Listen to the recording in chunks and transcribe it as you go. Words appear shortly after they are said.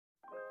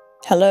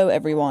Hello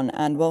everyone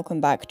and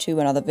welcome back to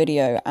another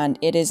video, and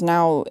it is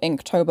now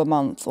Inktober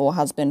month, or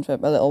has been for a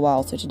little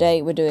while, so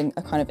today we're doing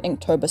a kind of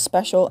Inktober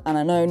special. And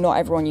I know not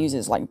everyone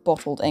uses like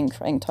bottled ink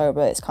for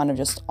Inktober, it's kind of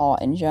just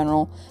art in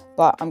general,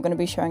 but I'm going to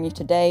be showing you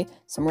today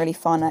some really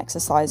fun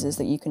exercises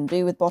that you can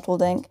do with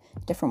bottled ink,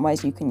 different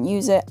ways you can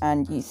use it,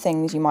 and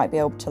things you might be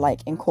able to like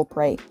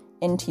incorporate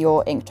into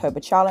your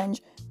Inktober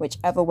challenge,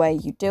 whichever way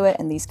you do it,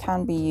 and these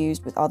can be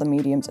used with other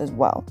mediums as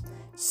well.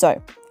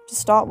 So to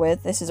start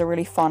with, this is a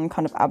really fun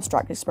kind of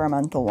abstract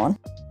experimental one.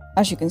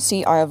 As you can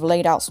see, I have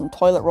laid out some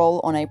toilet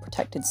roll on a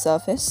protected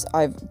surface.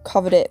 I've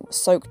covered it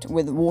soaked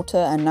with water,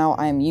 and now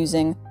I am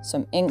using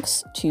some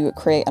inks to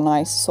create a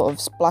nice sort of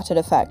splattered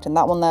effect. And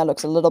that one there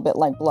looks a little bit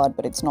like blood,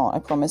 but it's not, I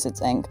promise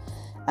it's ink.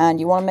 And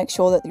you want to make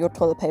sure that your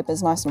toilet paper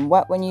is nice and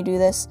wet when you do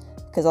this,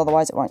 because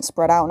otherwise it won't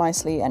spread out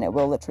nicely and it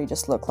will literally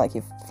just look like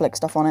you've flicked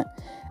stuff on it.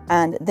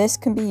 And this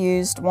can be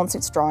used once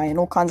it's dry in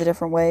all kinds of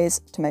different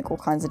ways to make all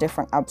kinds of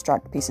different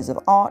abstract pieces of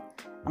art,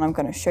 and I'm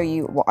going to show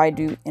you what I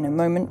do in a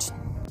moment.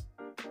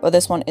 But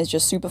this one is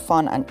just super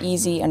fun and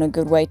easy and a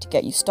good way to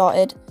get you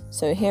started.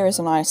 So here is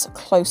a nice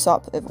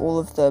close-up of all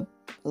of the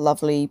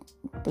lovely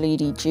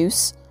bleedy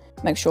juice.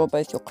 Make sure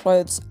both your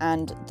clothes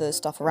and the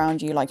stuff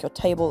around you, like your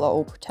table, are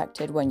all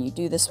protected when you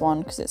do this one,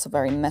 because it's a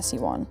very messy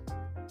one.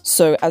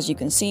 So as you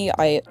can see,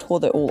 I tore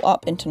it all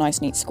up into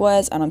nice neat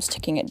squares, and I'm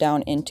sticking it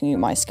down into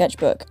my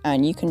sketchbook.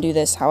 And you can do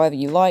this however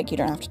you like, you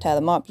don't have to tear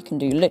them up, you can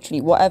do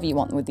literally whatever you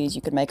want with these.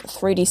 You could make a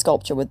 3D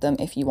sculpture with them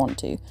if you want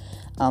to.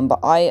 But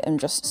I am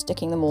just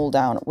sticking them all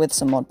down with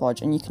some Mod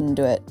Podge, and you can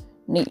do it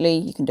neatly,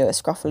 you can do it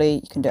scruffily,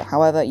 you can do it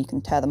however, you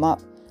can tear them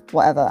up,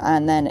 whatever.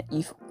 And then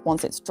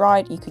once it's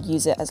dried, you could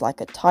use it as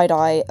like a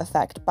tie-dye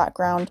effect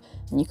background,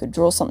 and you could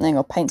draw something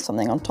or paint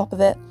something on top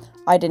of it.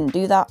 I didn't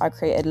do that, I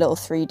created little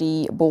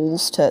 3D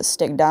balls to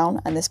stick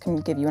down, and this can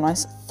give you a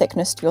nice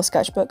thickness to your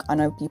sketchbook. I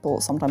know people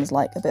sometimes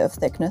like a bit of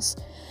thickness.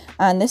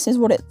 And this is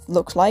what it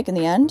looked like in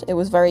the end. It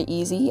was very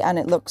easy and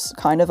it looks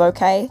kind of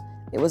okay.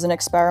 It was an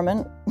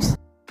experiment.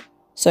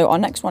 So our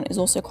next one is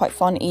also quite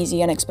fun,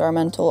 easy and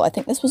experimental. I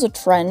think this was a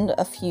trend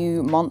a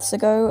few months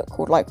ago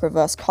called like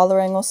reverse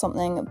coloring or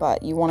something,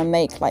 but you want to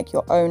make like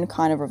your own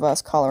kind of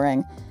reverse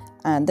coloring.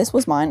 And this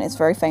was mine. It's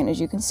very faint,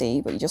 as you can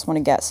see, but you just want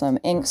to get some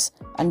inks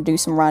and do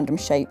some random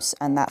shapes,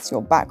 and that's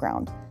your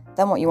background.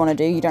 Then what you want to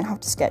do, you don't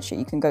have to sketch it,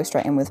 you can go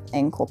straight in with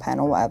ink or pen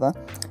or whatever,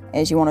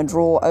 is you want to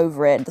draw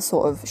over it the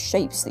sort of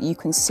shapes that you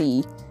can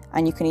see,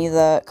 and you can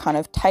either kind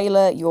of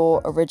tailor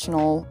your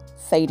original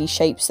fadey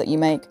shapes that you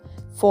make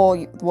for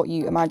what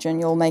you imagine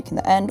you'll make in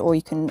the end, or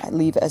you can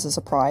leave it as a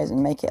surprise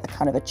and make it a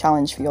kind of a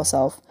challenge for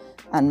yourself,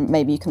 and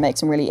maybe you can make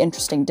some really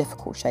interesting,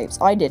 difficult shapes.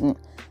 I didn't.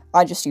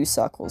 I just used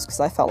circles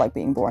because I felt like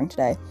being boring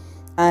today.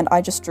 And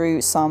I just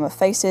drew some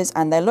faces,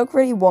 and they look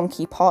really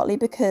wonky, partly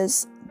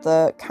because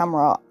the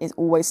camera is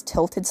always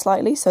tilted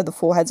slightly, so the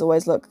foreheads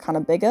always look kind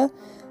of bigger.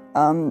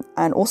 And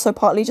also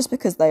partly just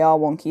because they are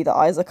wonky, the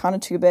eyes are kind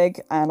of too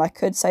big, and I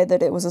could say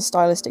that it was a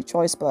stylistic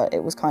choice, but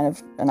it was kind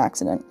of an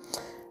accident.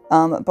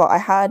 But I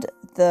had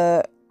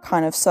the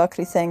kind of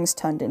circly things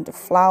turned into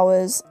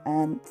flowers,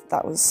 and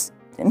that was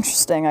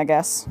interesting, I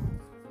guess.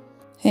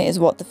 Here is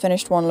what the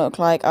finished one looked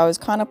like. I was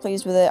kind of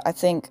pleased with it. I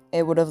think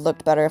it would have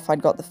looked better if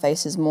I'd got the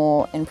faces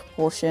more in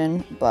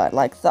proportion, but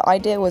like the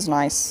idea was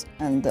nice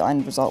and the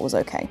end result was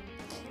okay.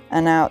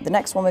 And now the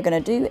next one we're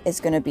going to do is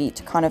going to be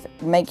to kind of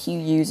make you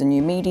use a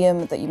new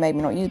medium that you maybe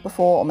not used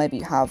before, or maybe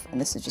you have,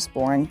 and this is just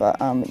boring, but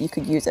you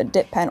could use a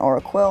dip pen or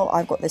a quill.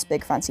 I've got this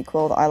big fancy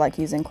quill that I like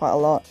using quite a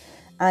lot,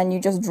 and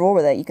you just draw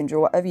with it. You can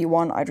draw whatever you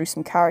want. I drew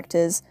some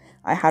characters.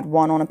 I had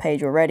one on a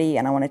page already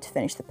and I wanted to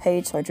finish the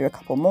page, so I drew a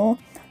couple more.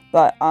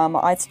 But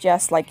I'd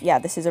suggest, like, yeah,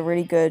 this is a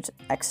really good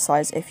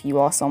exercise if you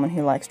are someone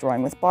who likes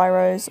drawing with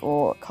biros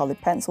or coloured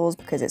pencils,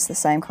 because it's the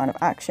same kind of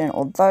action,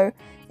 although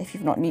if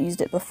you've not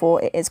used it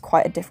before, it is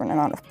quite a different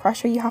amount of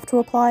pressure you have to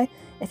apply.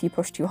 If you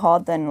push too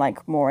hard, then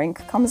like more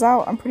ink comes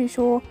out, I'm pretty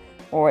sure,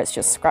 or it's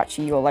just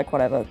scratchy or like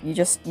whatever. You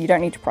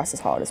don't need to press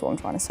as hard, is what I'm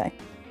trying to say.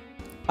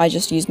 I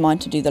just used mine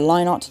to do the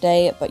line art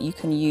today, but you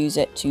can use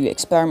it to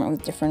experiment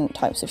with different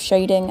types of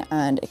shading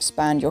and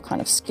expand your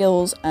kind of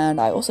skills. And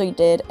I also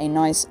did a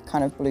nice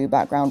kind of blue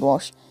background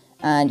wash,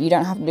 and you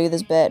don't have to do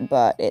this bit,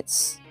 but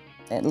it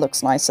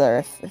looks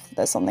nicer if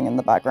there's something in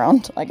the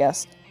background, I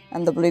guess.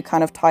 And the blue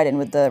kind of tied in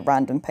with the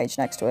random page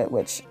next to it,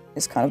 which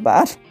is kind of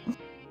bad.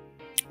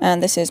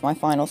 And this is my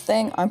final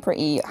thing. I'm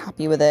pretty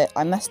happy with it.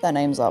 I messed their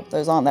names up.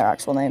 Those aren't their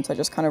actual names. I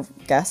just kind of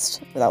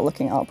guessed without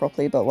looking it up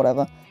properly, but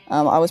whatever.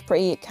 I was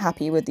pretty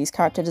happy with these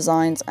character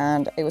designs,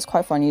 and it was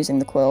quite fun using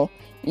the quill,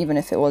 even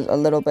if it was a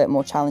little bit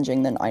more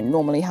challenging than I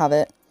normally have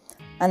it.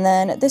 And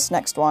then this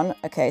next one,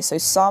 okay, so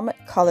some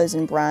colours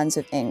and brands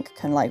of ink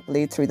can like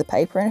bleed through the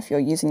paper, and if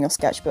you're using your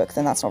sketchbook,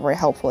 then that's not very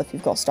helpful if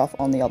you've got stuff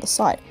on the other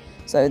side.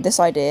 So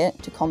this idea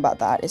to combat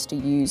that is to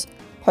use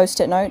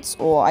post-it notes,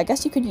 or I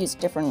guess you could use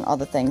different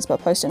other things, but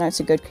post-it notes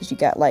are good because you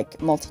get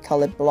like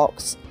multicoloured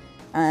blocks,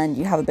 and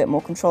you have a bit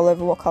more control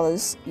over what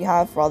colours you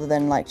have, rather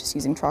than like just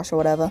using trash or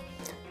whatever.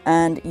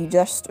 And you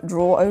just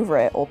draw over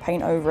it or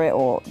paint over it,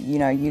 or, you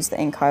know, use the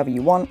ink however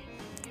you want.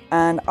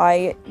 And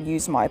I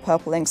use my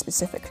purple ink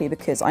specifically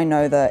because I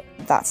know that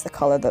that's the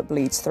colour that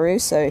bleeds through.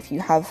 So if you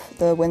have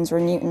the Winsor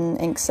 & Newton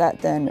ink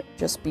set, then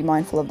just be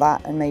mindful of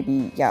that and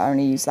maybe, yeah,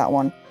 only use that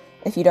one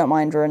if you don't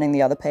mind ruining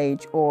the other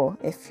page, or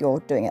if you're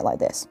doing it like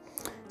this.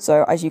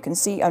 So as you can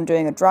see, I'm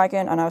doing a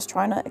dragon, and I was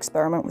trying to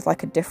experiment with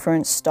like a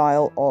different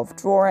style of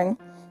drawing.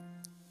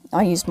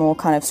 I used more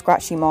kind of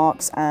scratchy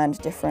marks and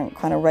different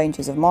kind of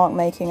ranges of mark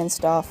making and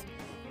stuff.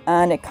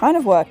 And it kind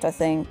of worked, I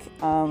think.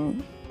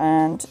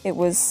 And it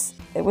was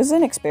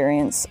an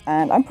experience,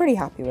 and I'm pretty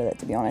happy with it,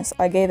 to be honest.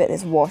 I gave it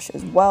this wash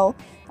as well,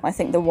 and I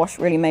think the wash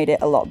really made it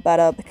a lot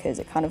better because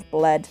it kind of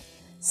bled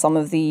some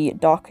of the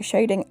darker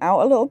shading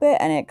out a little bit,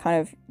 and it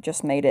kind of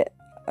just made it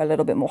a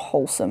little bit more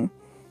wholesome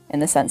in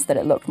the sense that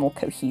it looked more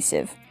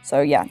cohesive.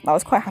 So yeah, I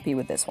was quite happy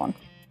with this one.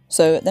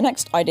 So the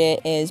next idea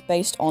is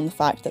based on the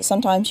fact that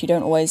sometimes you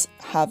don't always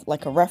have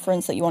like a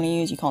reference that you want to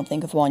use, you can't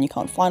think of one, you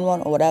can't find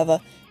one, or whatever.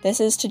 This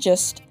is to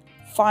just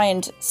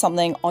find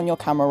something on your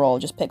camera roll,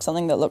 just pick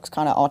something that looks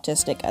kind of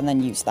artistic and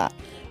then use that.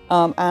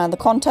 And the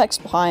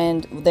context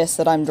behind this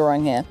that I'm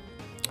drawing here,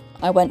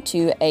 I went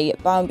to a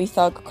Bambi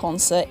Thug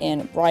concert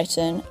in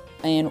Brighton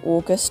in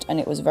August, and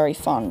it was very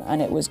fun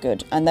and it was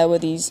good. And there were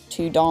these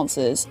two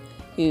dancers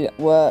who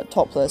were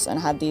topless and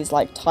had these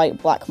like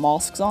tight black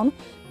masks on.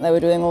 And they were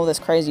doing all this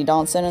crazy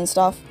dancing and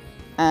stuff.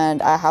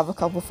 And I have a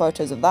couple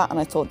photos of that, and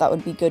I thought that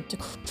would be good to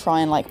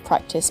try and like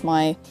practice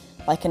my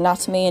like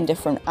anatomy and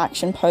different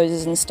action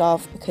poses and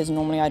stuff, because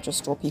normally I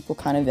just draw people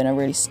kind of in a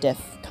really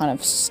stiff, kind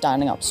of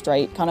standing up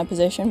straight kind of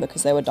position.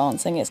 Because they were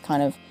dancing, it's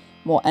kind of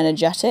more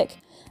energetic,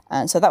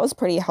 and so that was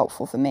pretty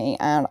helpful for me.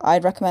 And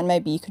I'd recommend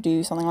maybe you could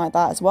do something like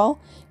that as well,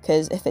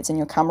 because if it's in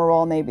your camera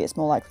roll, maybe it's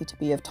more likely to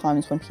be of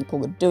times when people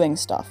were doing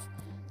stuff.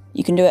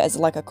 You can do it as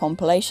like a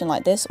compilation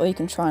like this, or you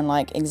can try and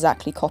like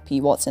exactly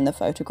copy what's in the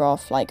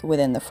photograph like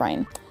within the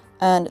frame.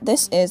 And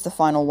this is the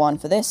final one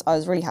for this. I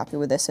was really happy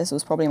with this. This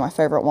was probably my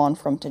favourite one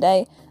from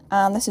today.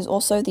 And this is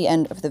also the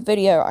end of the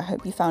video. I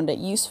hope you found it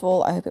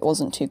useful. I hope it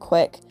wasn't too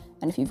quick.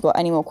 And if you've got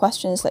any more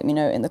questions, let me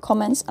know in the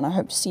comments. And I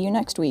hope to see you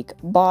next week.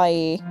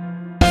 Bye!